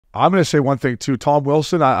I'm going to say one thing too. Tom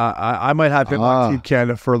Wilson, I might have him on Team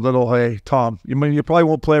Canada for a little. Hey, Tom, you probably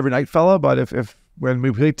won't play every night, fella, but if when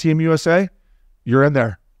we play Team USA, you're in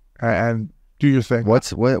there and do your thing. What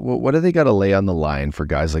do they got to lay on the line for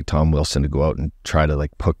guys like Tom Wilson to go out and try to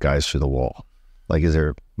like put guys through the wall? Like, is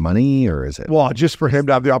there money or is it? Well, just for him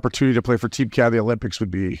to have the opportunity to play for Team Canada, the Olympics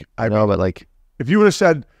would be. I know, but like, if you would have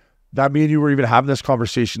said that me and you were even having this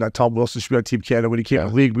conversation that Tom Wilson should be on Team Canada when he came to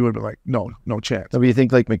the league, we would have been like, no chance. So you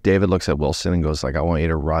think like McDavid looks at Wilson and goes like, I want you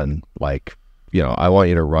to run like, I want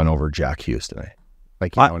you to run over Jack Hughes tonight.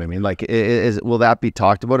 Like, you know what I mean? Like, will that be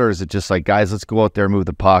talked about, or is it just like, guys, let's go out there, move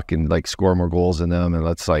the puck, and like score more goals in them, and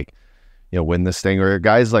let's like, win this thing? Or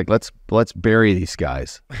guys like, let's bury these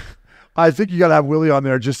guys. I think you got to have Willie on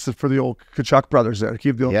there just for the old Kachuk brothers there.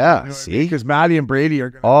 Keep the see, because Maddie and Brady are.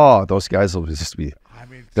 Gonna, those guys will just be.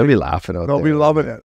 They'll be laughing out there. They'll be loving it.